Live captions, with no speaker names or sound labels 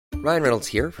Ryan Reynolds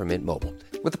here from Mint Mobile.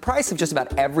 With the price of just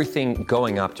about everything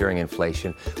going up during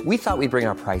inflation, we thought we'd bring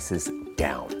our prices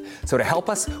down. So to help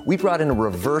us, we brought in a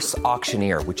reverse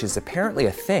auctioneer, which is apparently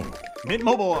a thing. Mint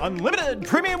Mobile Unlimited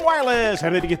Premium Wireless.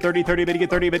 How to get 30, 30, bit to get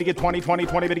 30, bit to get 20, 20,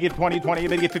 20, bit to get 20, 20,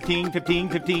 bit to get 15, 15,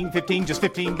 15, 15, just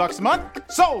 $15 a month?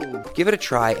 Sold! Give it a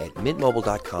try at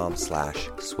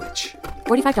mintmobile.com/switch.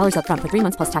 $45 up front for 3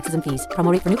 months plus taxes and fees.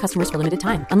 Promo rate for new customers for limited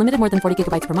time. Unlimited more than 40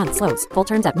 gigabytes per month. Slows full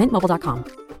terms at mintmobile.com.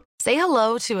 Say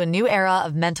hello to a new era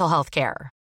of mental health care.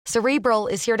 Cerebral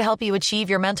is here to help you achieve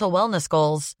your mental wellness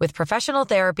goals with professional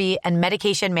therapy and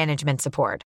medication management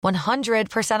support.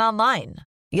 100% online.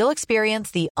 You'll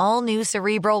experience the all-new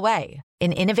Cerebral Way,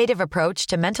 an innovative approach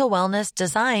to mental wellness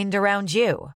designed around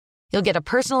you. You'll get a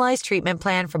personalized treatment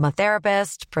plan from a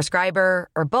therapist, prescriber,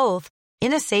 or both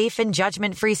in a safe and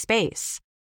judgment-free space.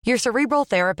 Your Cerebral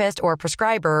therapist or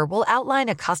prescriber will outline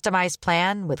a customized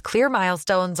plan with clear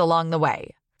milestones along the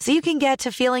way, so you can get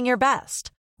to feeling your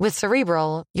best. With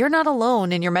Cerebral, you're not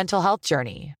alone in your mental health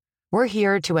journey. We're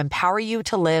here to empower you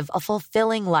to live a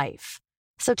fulfilling life.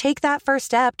 So take that first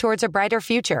step towards a brighter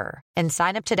future and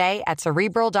sign up today at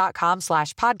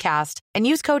Cerebral.com/podcast and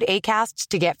use code ACAST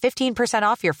to get 15%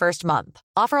 off your first month.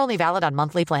 Offer only valid on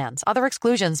monthly plans. Other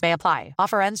exclusions may apply.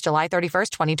 Offer ends July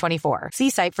 31st, 2024.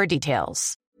 See site for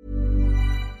details.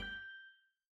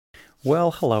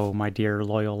 Well, hello, my dear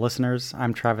loyal listeners.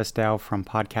 I'm Travis Dow from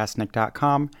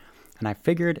podcastnick.com, and I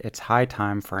figured it's high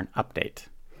time for an update.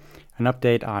 An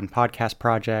update on podcast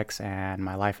projects and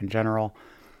my life in general.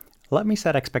 Let me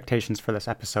set expectations for this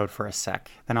episode for a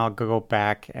sec, then I'll go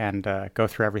back and go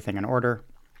through everything in order.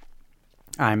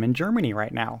 I'm in Germany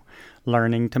right now,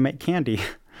 learning to make candy,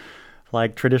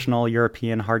 like traditional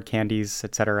European hard candies,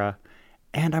 etc.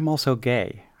 And I'm also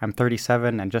gay. I'm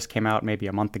 37 and just came out maybe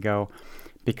a month ago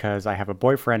because I have a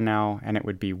boyfriend now, and it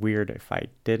would be weird if I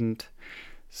didn't.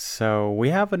 So we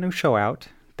have a new show out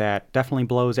that definitely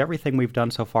blows everything we've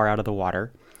done so far out of the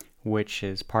water, which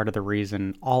is part of the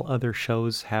reason all other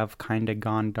shows have kinda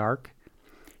gone dark.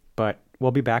 But we'll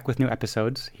be back with new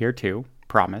episodes here too,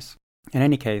 promise. In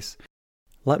any case,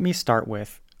 let me start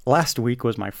with, last week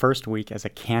was my first week as a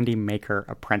candy maker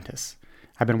apprentice.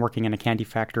 I've been working in a candy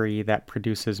factory that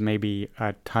produces maybe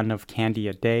a ton of candy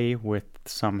a day with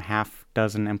some half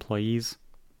dozen employees.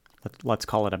 Let's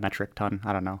call it a metric ton,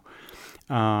 I don't know.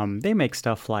 They make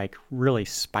stuff like really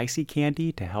spicy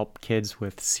candy to help kids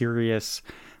with serious,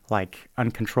 like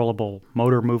uncontrollable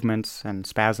motor movements and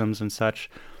spasms and such.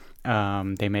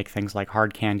 They make things like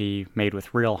hard candy made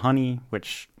with real honey,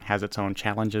 which has its own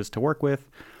challenges to work with.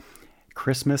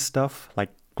 Christmas stuff like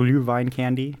Glühwein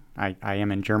candy. I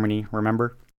am in Germany,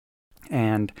 remember?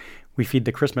 And we feed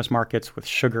the Christmas markets with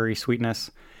sugary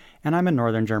sweetness. And I'm in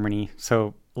northern Germany,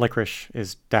 so licorice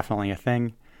is definitely a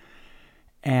thing.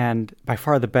 And by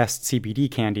far the best CBD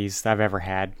candies I've ever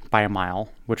had, by a mile,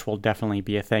 which will definitely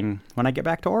be a thing when I get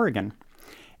back to Oregon.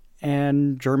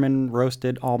 And German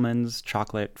roasted almonds,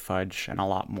 chocolate, fudge, and a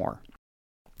lot more.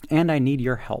 And I need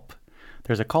your help.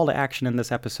 There's a call to action in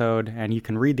this episode, and you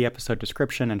can read the episode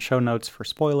description and show notes for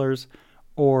spoilers,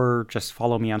 or just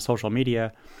follow me on social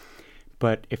media.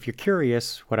 But if you're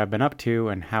curious what I've been up to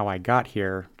and how I got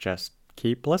here, just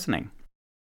keep listening.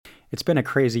 It's been a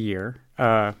crazy year.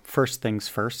 First things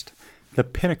first, the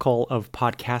pinnacle of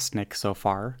Podcastnick so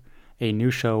far, a new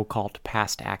show called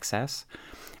Past Access.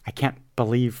 I can't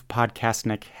believe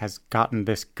Podcastnick has gotten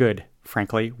this good,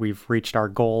 frankly. We've reached our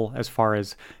goal as far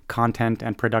as content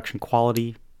and production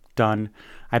quality done.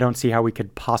 I don't see how we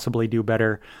could possibly do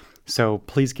better, so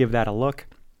please give that a look.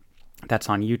 That's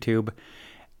on YouTube.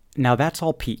 Now that's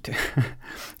all Pete.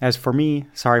 As for me,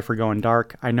 sorry for going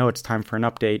dark. I know it's time for an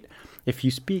update. If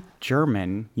you speak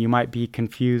German, you might be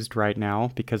confused right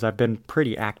now because I've been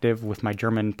pretty active with my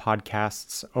German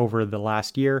podcasts over the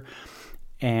last year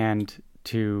and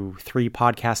to 3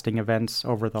 podcasting events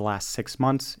over the last 6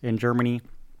 months in Germany.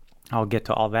 I'll get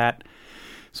to all that.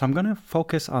 So I'm going to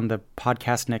focus on the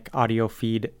Podcastnick audio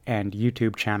feed and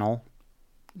YouTube channel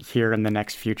here in the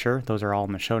next future. Those are all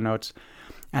in the show notes.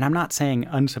 And I'm not saying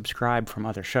unsubscribe from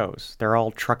other shows. They're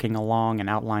all trucking along and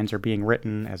outlines are being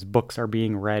written as books are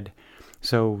being read.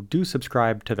 So do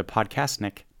subscribe to the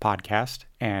Podcastnick podcast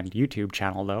and YouTube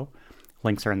channel though.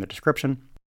 Links are in the description.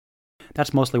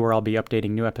 That's mostly where I'll be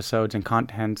updating new episodes and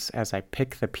contents as I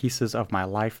pick the pieces of my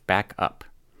life back up.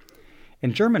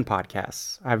 In German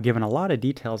podcasts, I've given a lot of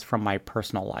details from my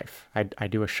personal life. I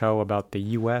do a show about the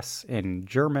US in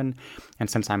German, and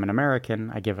since I'm an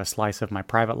American, I give a slice of my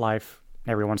private life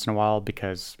every once in a while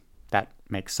because that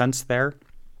makes sense there.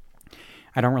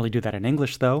 I don't really do that in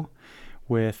English though.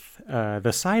 with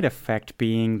the side effect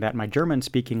being that my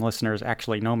German-speaking listeners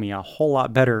actually know me a whole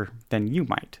lot better than you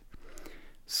might.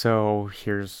 So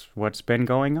here's what's been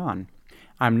going on.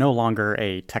 I'm no longer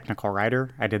a technical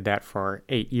writer. I did that for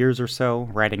 8 years or so,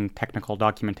 writing technical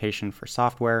documentation for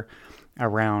software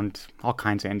around all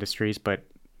kinds of industries, but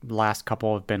the last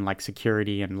couple have been like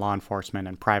security and law enforcement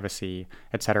and privacy,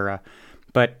 etc.,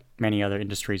 but many other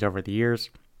industries over the years.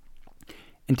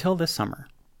 Until this summer.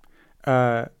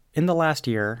 In the last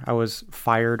year, I was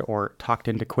fired or talked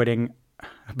into quitting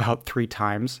about 3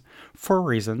 times for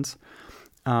reasons.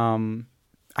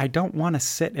 I don't want to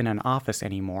sit in an office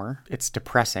anymore. It's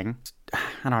depressing.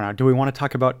 I don't know. Do we want to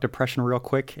talk about depression real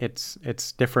quick?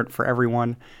 It's different for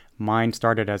everyone. Mine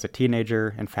started as a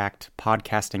teenager. In fact,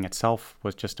 podcasting itself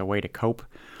was just a way to cope.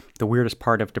 The weirdest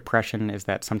part of depression is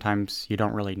that sometimes you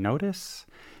don't really notice.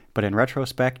 But in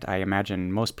retrospect, I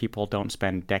imagine most people don't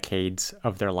spend decades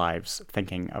of their lives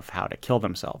thinking of how to kill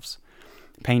themselves.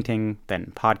 Painting,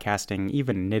 then podcasting,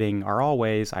 even knitting are all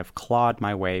ways I've clawed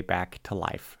my way back to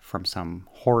life from some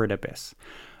horrid abyss.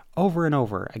 Over and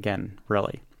over again,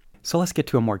 really. So let's get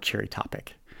to a more cheery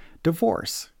topic.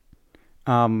 Divorce.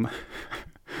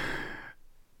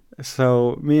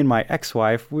 So me and my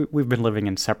ex-wife, we've been living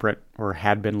in separate, or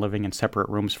had been living in separate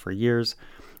rooms for years.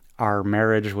 Our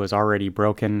marriage was already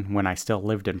broken when I still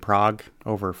lived in Prague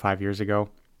over 5 years ago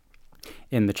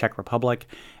in the Czech Republic.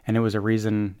 And it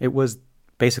was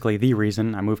basically the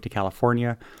reason I moved to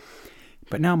California.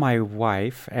 But now my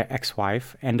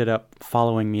ex-wife, ended up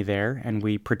following me there, and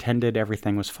we pretended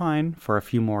everything was fine for a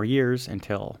few more years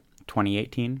until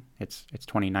 2018. It's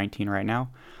 2019 right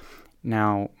now.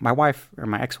 Now, my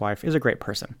ex-wife, is a great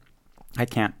person. I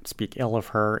can't speak ill of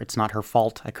her. It's not her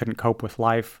fault. I couldn't cope with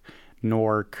life,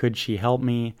 nor could she help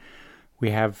me. We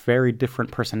have very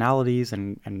different personalities,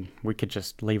 and we could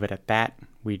just leave it at that.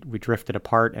 We drifted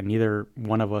apart, and neither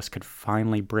one of us could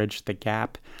finally bridge the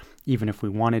gap, even if we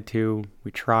wanted to. We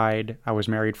tried. I was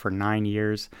married for 9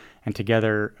 years, and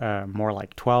together more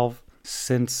like 12,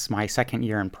 since my second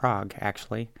year in Prague,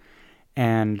 actually.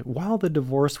 And while the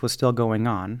divorce was still going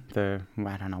on,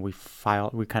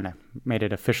 we kind of made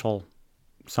it official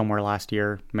somewhere last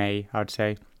year, May, I would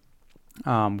say.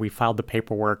 We filed the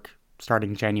paperwork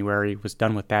starting January, was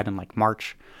done with that in like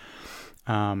March.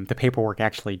 The paperwork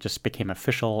actually just became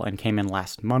official and came in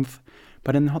last month.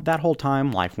 But in that whole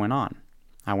time, life went on.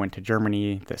 I went to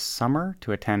Germany this summer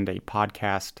to attend a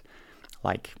podcast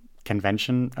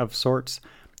convention of sorts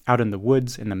out in the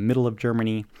woods in the middle of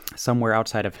Germany, somewhere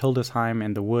outside of Hildesheim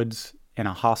in the woods, in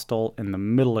a hostel in the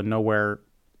middle of nowhere,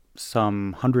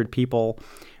 some 100 people,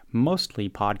 mostly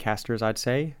podcasters, I'd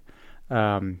say.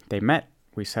 They met,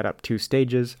 we set up 2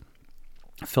 stages,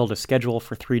 filled a schedule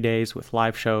for 3 days with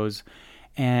live shows,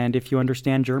 and if you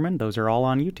understand German, those are all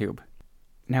on YouTube.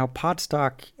 Now,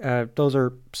 Podstock, those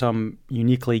are some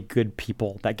uniquely good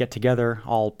people that get together,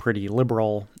 all pretty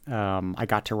liberal. I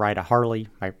got to ride a Harley,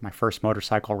 my first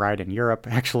motorcycle ride in Europe,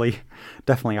 actually,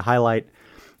 definitely a highlight,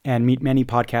 and meet many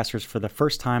podcasters for the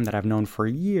first time that I've known for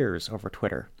years over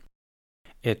Twitter.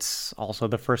 It's also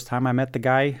the first time I met the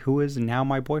guy who is now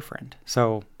my boyfriend,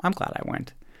 so I'm glad I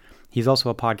went. He's also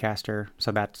a podcaster,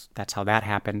 so that's how that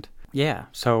happened. Yeah,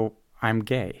 so I'm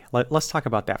gay. Let's talk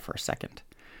about that for a second.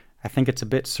 I think it's a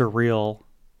bit surreal,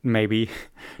 maybe,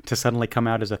 to suddenly come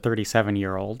out as a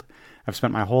 37-year-old. I've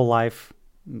spent my whole life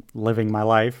living my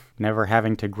life, never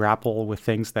having to grapple with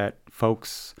things that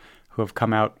folks who have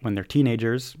come out when they're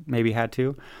teenagers maybe had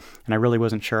to, and I really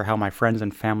wasn't sure how my friends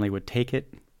and family would take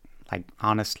it.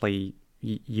 Honestly,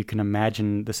 you can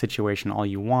imagine the situation all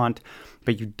you want,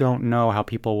 but you don't know how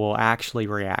people will actually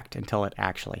react until it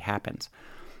actually happens.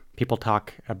 People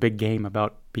talk a big game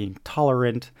about being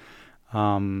tolerant,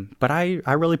 but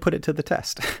I really put it to the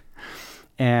test.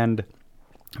 And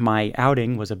my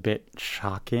outing was a bit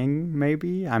shocking,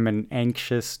 maybe. I'm an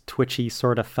anxious, twitchy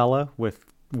sort of fella with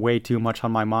way too much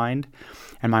on my mind,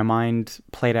 and my mind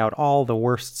played out all the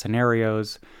worst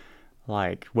scenarios.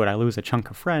 Like, would I lose a chunk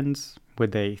of friends?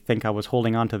 Would they think I was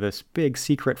holding on to this big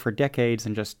secret for decades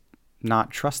and just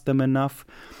not trust them enough?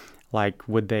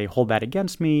 Would they hold that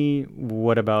against me?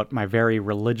 What about my very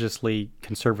religiously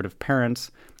conservative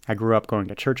parents? I grew up going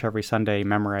to church every Sunday,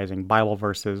 memorizing Bible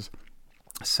verses.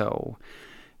 So,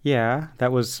 yeah,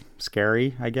 that was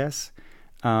scary, I guess.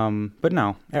 But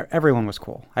no, everyone was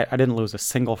cool. I didn't lose a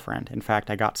single friend. In fact,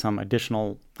 I got some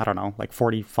additional,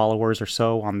 40 followers or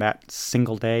so on that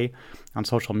single day on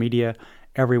social media.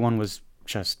 Everyone was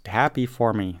just happy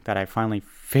for me that I finally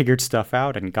figured stuff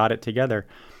out and got it together.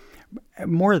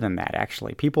 More than that,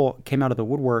 actually. People came out of the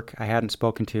woodwork I hadn't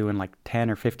spoken to in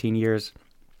 10 or 15 years.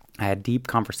 I had deep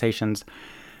conversations.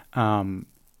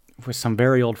 with some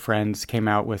very old friends, came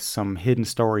out with some hidden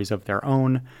stories of their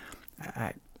own.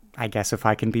 I guess if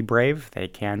I can be brave, they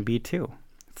can be too.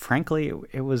 Frankly,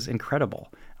 it was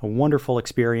incredible. A wonderful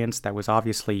experience that was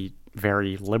obviously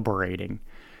very liberating.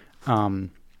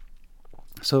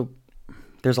 So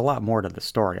there's a lot more to the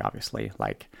story, obviously,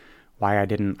 like why I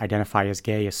didn't identify as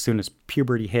gay as soon as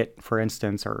puberty hit, for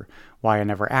instance, or why I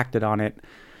never acted on it,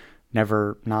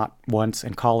 never, not once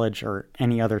in college or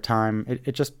any other time.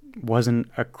 It just wasn't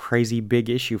a crazy big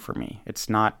issue for me. It's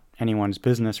not anyone's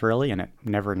business, really, and it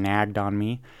never nagged on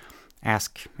me.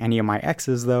 Ask any of my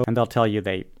exes, though, and they'll tell you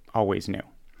they always knew.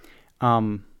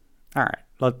 All right,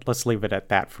 let's leave it at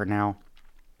that for now.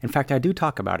 In fact, I do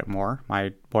talk about it more.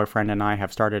 My boyfriend and I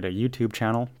have started a YouTube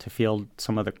channel to field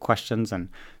some of the questions and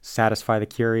satisfy the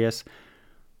curious.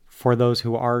 For those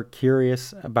who are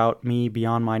curious about me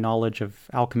beyond my knowledge of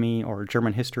alchemy or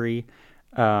German history,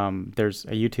 there's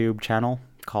a YouTube channel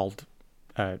called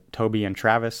Toby and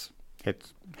Travis.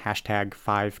 It's hashtag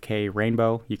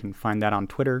 5KRainbow. You can find that on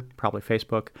Twitter, probably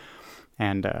Facebook,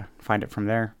 and find it from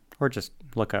there. Or just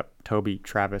look up Toby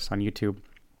Travis on YouTube.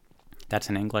 That's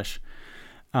in English.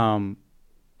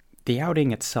 The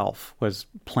outing itself was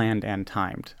planned and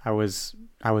timed. I was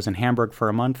in Hamburg for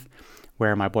a month,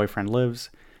 where my boyfriend lives,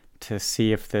 to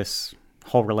see if this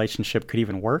whole relationship could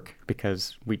even work,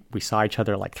 because we saw each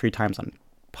other like 3 times on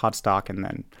Podstock, and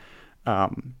then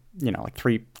like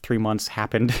three months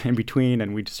happened in between,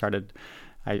 and we just started.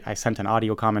 I sent an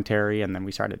audio commentary, and then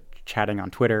we started chatting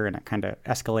on Twitter, and it kind of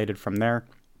escalated from there.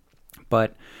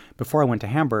 But before I went to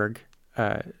Hamburg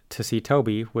to see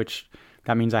Toby, which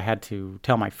that means I had to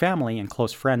tell my family and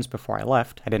close friends before I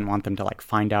left. I didn't want them to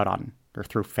find out on or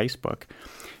through Facebook.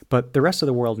 But the rest of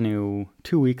the world knew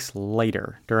 2 weeks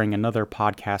later during another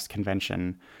podcast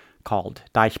convention called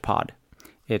Deichpod.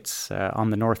 It's on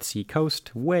the North Sea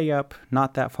coast, way up,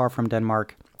 not that far from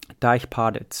Denmark.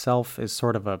 Deichpod itself is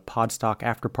sort of a Podstock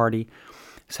after party.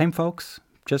 Same folks,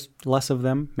 just less of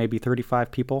them, maybe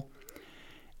 35 people.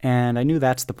 And I knew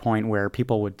that's the point where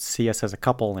people would see us as a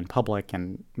couple in public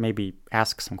and maybe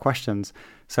ask some questions.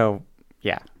 So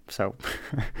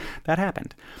that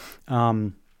happened.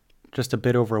 Just a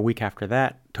bit over a week after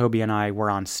that, Toby and I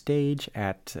were on stage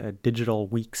at Digital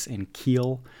Weeks in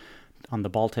Kiel on the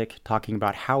Baltic, talking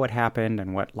about how it happened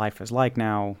and what life is like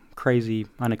now. Crazy,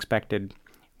 unexpected.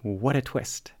 What a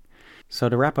twist. So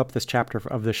to wrap up this chapter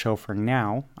of the show for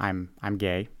now, I'm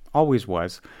gay. Always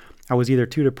was. I was either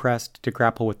too depressed to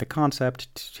grapple with the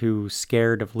concept, too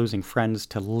scared of losing friends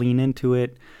to lean into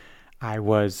it. I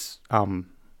was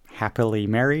happily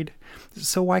married,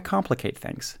 so why complicate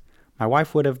things? My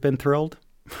wife would have been thrilled,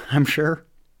 I'm sure.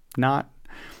 Not.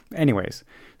 Anyways,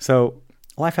 so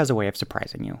life has a way of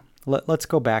surprising you. Let's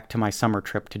go back to my summer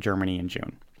trip to Germany in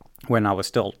June, when I was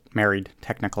still married,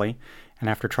 technically, and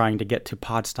after trying to get to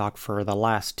Podstock for the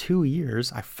last 2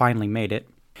 years, I finally made it.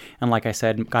 And like I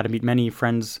said, got to meet many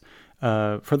friends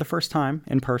for the first time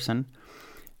in person.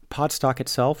 Podstock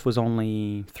itself was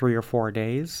only 3 or 4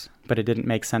 days, but it didn't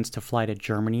make sense to fly to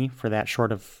Germany for that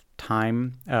short of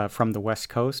time from the West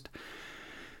Coast.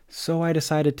 So I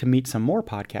decided to meet some more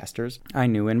podcasters I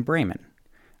knew in Bremen.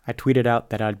 I tweeted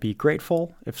out that I'd be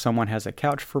grateful if someone has a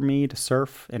couch for me to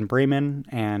surf in Bremen,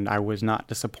 and I was not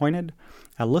disappointed.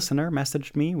 A listener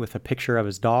messaged me with a picture of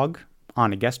his dog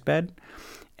on a guest bed,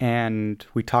 and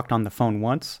we talked on the phone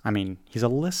once. I mean, he's a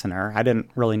listener. I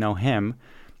didn't really know him.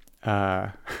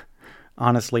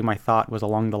 Honestly, my thought was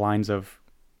along the lines of,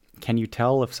 can you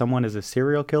tell if someone is a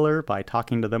serial killer by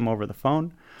talking to them over the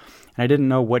phone? And I didn't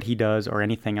know what he does or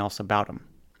anything else about him.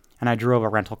 And I drove a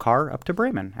rental car up to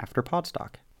Bremen after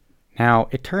Podstock. Now,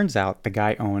 it turns out the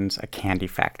guy owns a candy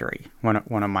factory, one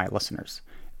of my listeners.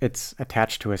 It's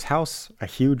attached to his house, a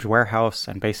huge warehouse,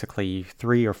 and basically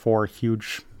 3 or 4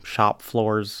 huge shop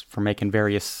floors for making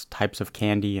various types of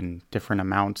candy in different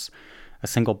amounts. A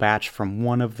single batch from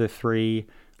one of the 3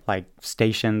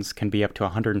 stations can be up to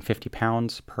 150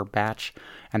 pounds per batch,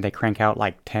 and they crank out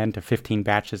 10 to 15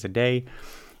 batches a day.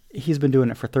 He's been doing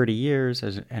it for 30 years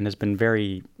and has been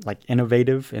very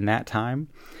innovative in that time.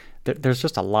 There's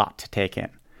just a lot to take in.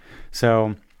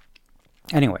 So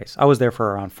anyways, I was there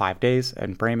for around 5 days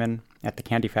in Bremen at the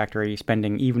candy factory,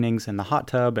 spending evenings in the hot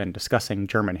tub and discussing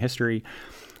German history.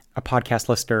 A podcast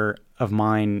listener of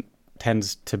mine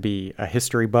tends to be a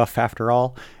history buff after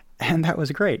all, and that was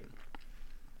great.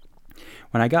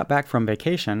 When I got back from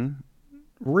vacation,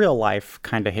 real life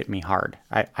kind of hit me hard.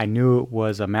 I knew it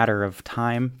was a matter of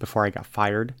time before I got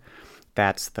fired.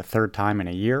 That's the 3rd time in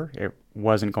a year. It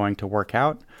wasn't going to work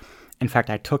out. In fact,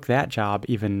 I took that job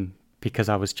even because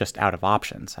I was just out of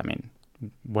options. I mean,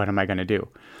 what am I going to do?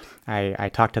 I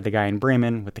talked to the guy in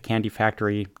Bremen with the candy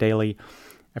factory daily.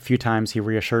 A few times he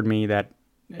reassured me that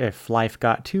if life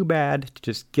got too bad, to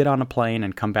just get on a plane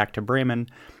and come back to Bremen.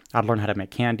 I'd learn how to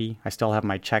make candy. I still have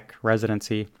my Czech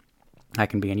residency. I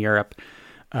can be in Europe,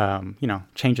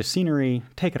 change of scenery,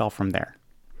 take it all from there.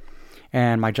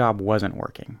 And my job wasn't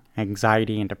working.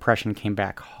 Anxiety and depression came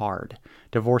back hard.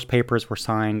 Divorce papers were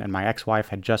signed and my ex-wife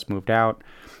had just moved out.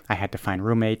 I had to find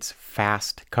roommates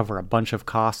fast, cover a bunch of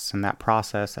costs in that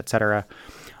process, etc.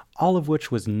 All of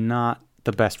which was not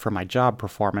the best for my job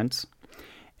performance.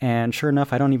 And sure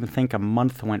enough, I don't even think a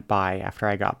month went by after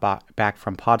I got back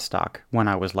from Podstock when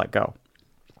I was let go.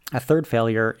 A third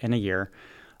failure in a year.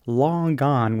 Long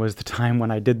gone was the time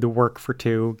when I did the work for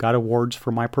two, got awards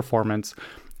for my performance.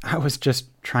 I was just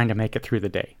trying to make it through the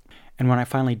day. And when I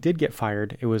finally did get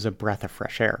fired, it was a breath of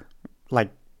fresh air.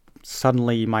 Like,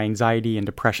 suddenly my anxiety and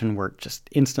depression were just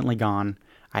instantly gone.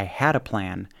 I had a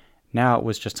plan. Now it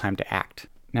was just time to act.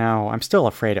 Now, I'm still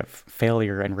afraid of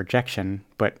failure and rejection,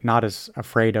 but not as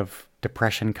afraid of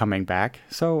depression coming back.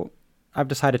 So I've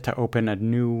decided to open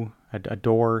a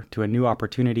door to a new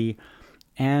opportunity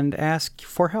and ask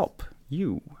for help.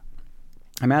 You.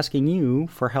 I'm asking you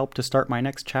for help to start my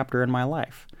next chapter in my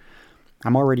life.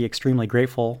 I'm already extremely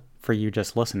grateful for you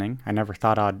just listening. I never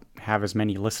thought I'd have as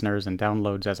many listeners and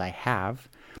downloads as I have.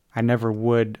 I never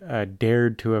would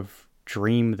dared to have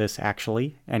dreamed this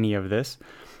actually, any of this.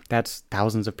 That's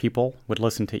thousands of people would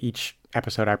listen to each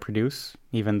episode I produce,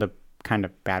 even the kind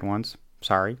of bad ones.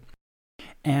 Sorry.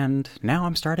 And now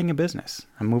I'm starting a business.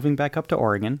 I'm moving back up to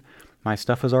Oregon. My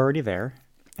stuff is already there,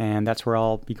 and that's where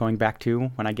I'll be going back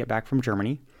to when I get back from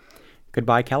Germany.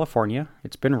 Goodbye, California.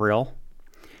 It's been real.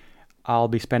 I'll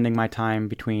be spending my time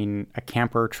between a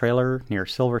camper trailer near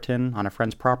Silverton on a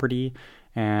friend's property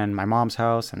and my mom's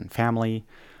house and family.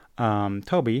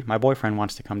 Toby, my boyfriend,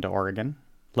 wants to come to Oregon,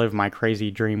 live my crazy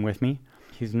dream with me.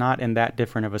 He's not in that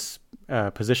different of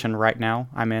a position right now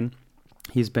I'm in.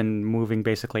 He's been moving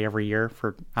basically every year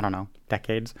for,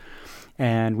 decades.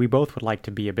 And we both would like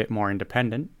to be a bit more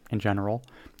independent in general,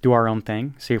 do our own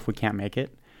thing, see if we can't make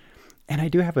it. And I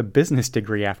do have a business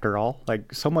degree after all,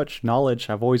 like so much knowledge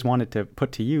I've always wanted to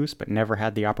put to use, but never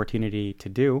had the opportunity to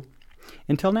do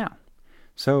until now.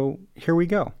 So here we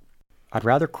go. I'd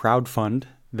rather crowdfund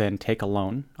than take a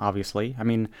loan, obviously. I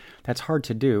mean, that's hard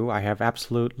to do. I have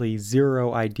absolutely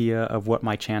zero idea of what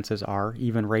my chances are,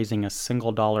 even raising a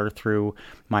single dollar through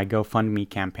my GoFundMe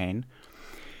campaign.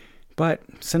 But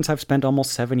since I've spent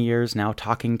almost 7 years now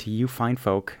talking to you fine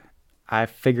folk, I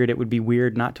figured it would be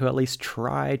weird not to at least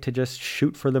try to just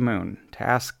shoot for the moon, to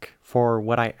ask for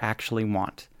what I actually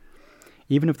want.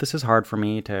 Even if this is hard for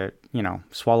me to,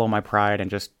 swallow my pride and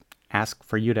just ask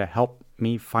for you to help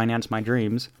me finance my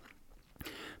dreams.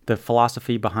 The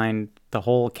philosophy behind the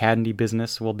whole candy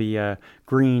business will be a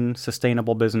green,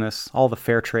 sustainable business, all the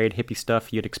fair trade hippie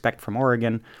stuff you'd expect from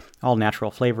Oregon, all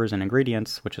natural flavors and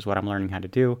ingredients, which is what I'm learning how to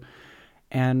do,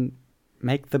 and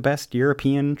make the best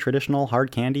European traditional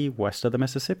hard candy west of the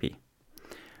Mississippi.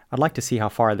 I'd like to see how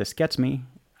far this gets me.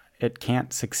 It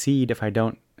can't succeed if I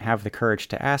don't have the courage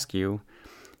to ask you.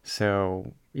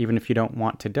 So even if you don't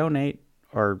want to donate,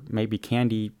 or maybe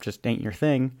candy just ain't your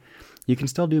thing, you can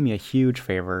still do me a huge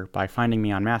favor by finding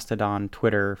me on Mastodon,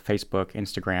 Twitter, Facebook,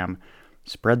 Instagram.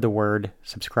 Spread the word,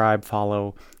 subscribe,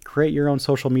 follow, create your own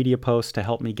social media posts to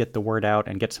help me get the word out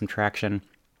and get some traction.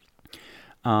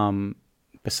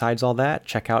 Besides all that,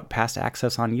 check out Past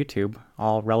Access on YouTube.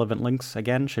 All relevant links,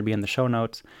 again, should be in the show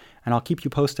notes. And I'll keep you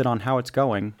posted on how it's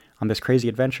going on this crazy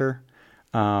adventure,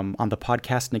 on the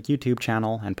Podcastnik YouTube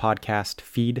channel and podcast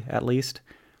feed, at least.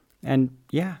 And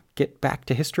yeah, get back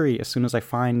to history as soon as I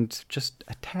find just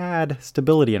a tad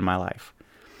stability in my life.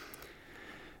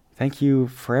 Thank you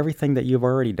for everything that you've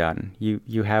already done.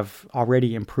 You have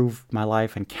already improved my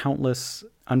life in countless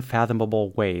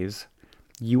unfathomable ways.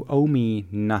 You owe me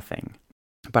nothing,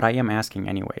 but I am asking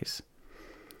anyways.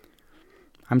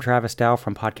 I'm Travis Dow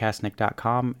from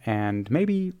podcastnik.com, and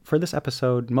maybe for this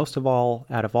episode, most of all,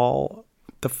 out of all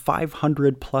the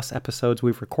 500 plus episodes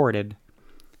we've recorded,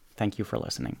 thank you for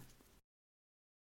listening.